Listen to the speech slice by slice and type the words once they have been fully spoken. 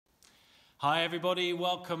Hi everybody,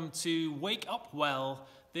 welcome to Wake Up Well.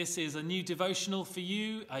 This is a new devotional for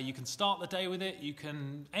you. You can start the day with it, you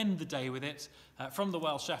can end the day with it from the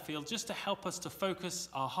Well Sheffield, just to help us to focus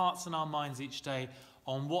our hearts and our minds each day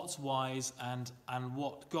on what's wise and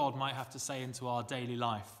what God might have to say into our daily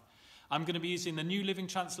life. I'm going to be using the New Living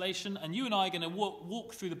Translation, and you and I are going to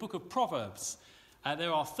walk through the book of Proverbs.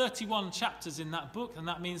 There are 31 chapters in that book, and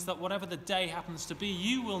that means that whatever the day happens to be,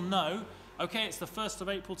 you will know, okay, it's the 1st of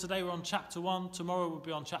April today, we're on chapter 1, tomorrow we'll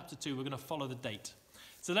be on chapter 2, we're going to follow the date.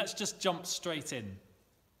 So let's just jump straight in.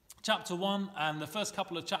 Chapter 1 and the first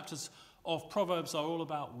couple of chapters of Proverbs are all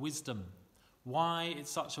about wisdom. Why it's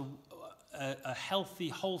such a healthy,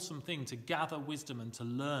 wholesome thing to gather wisdom and to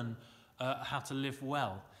learn how to live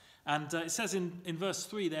well. And it says in verse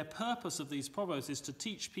 3, their purpose of these Proverbs is to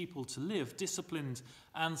teach people to live disciplined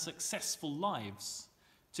and successful lives,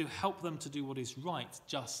 to help them to do what is right,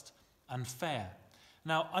 just and fair.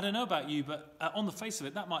 Now, I don't know about you, but on the face of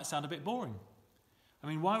it, that might sound a bit boring. I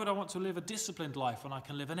mean, why would I want to live a disciplined life when I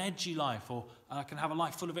can live an edgy life, or I can have a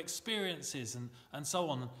life full of experiences and so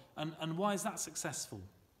on? And why is that successful?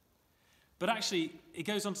 But actually, it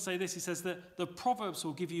goes on to say this. He says that the Proverbs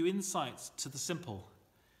will give you insights to the simple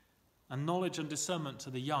and knowledge and discernment to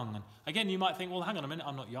the young. And again, you might think, well, hang on a minute,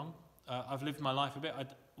 I'm not young. I've lived my life a bit.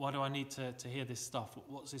 Why do I need to hear this stuff?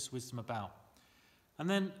 What's this wisdom about? And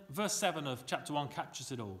then verse 7 of chapter 1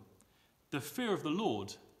 captures it all. The fear of the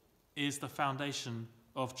Lord is the foundation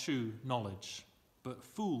of true knowledge, but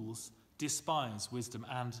fools despise wisdom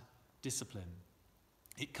and discipline.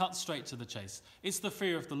 It cuts straight to the chase. It's the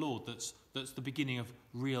fear of the Lord that's the beginning of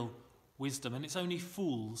real wisdom, and it's only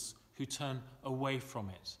fools who turn away from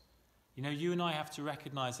it. You know, you and I have to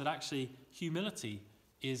recognize that actually humility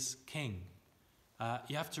is king.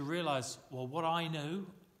 You have to realize, well, what I know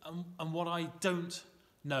and what I don't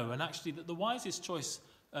know, and actually that the wisest choice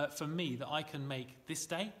for me that I can make this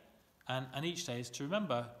day and each day is to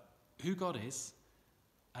remember who God is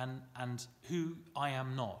and who I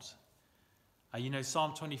am not. You know,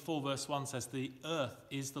 Psalm 24 verse 1 says, the earth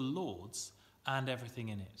is the Lord's and everything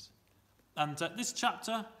in it. And this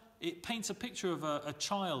chapter, it paints a picture of a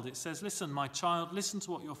child. It says, listen, my child, listen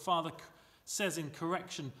to what your father says in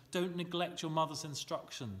correction. Don't neglect your mother's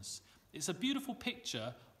instructions. It's a beautiful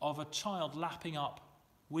picture of a child lapping up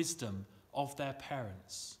wisdom of their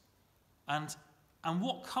parents. And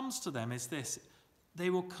what comes to them is this. They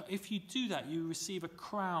will, if you do that, you receive a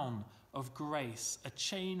crown of grace, a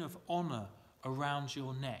chain of honor around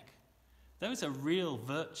your neck. Those are real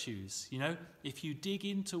virtues, you know. If you dig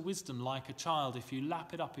into wisdom like a child, if you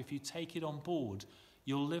lap it up, if you take it on board,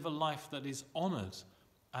 you'll live a life that is honored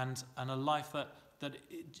and a life that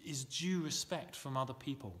is due respect from other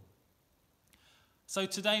people. So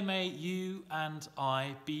today may you and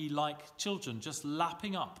I be like children, just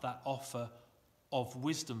lapping up that offer of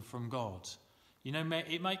wisdom from God. You know,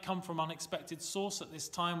 it might come from unexpected source at this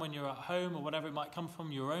time when you're at home or whatever. It might come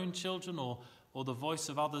from your own children or the voice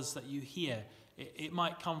of others that you hear. It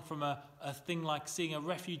might come from a thing like seeing a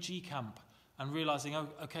refugee camp and realizing, oh,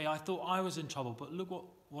 okay, I thought I was in trouble, but look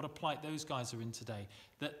what a plight those guys are in today.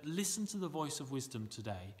 That listen to the voice of wisdom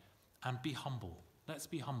today and be humble. Let's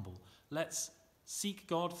be humble. Let's seek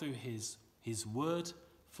God through his word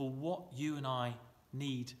for what you and I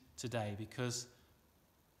need today, because,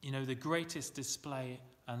 you know, the greatest display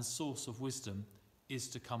and source of wisdom is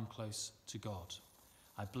to come close to God.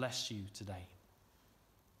 I bless you today.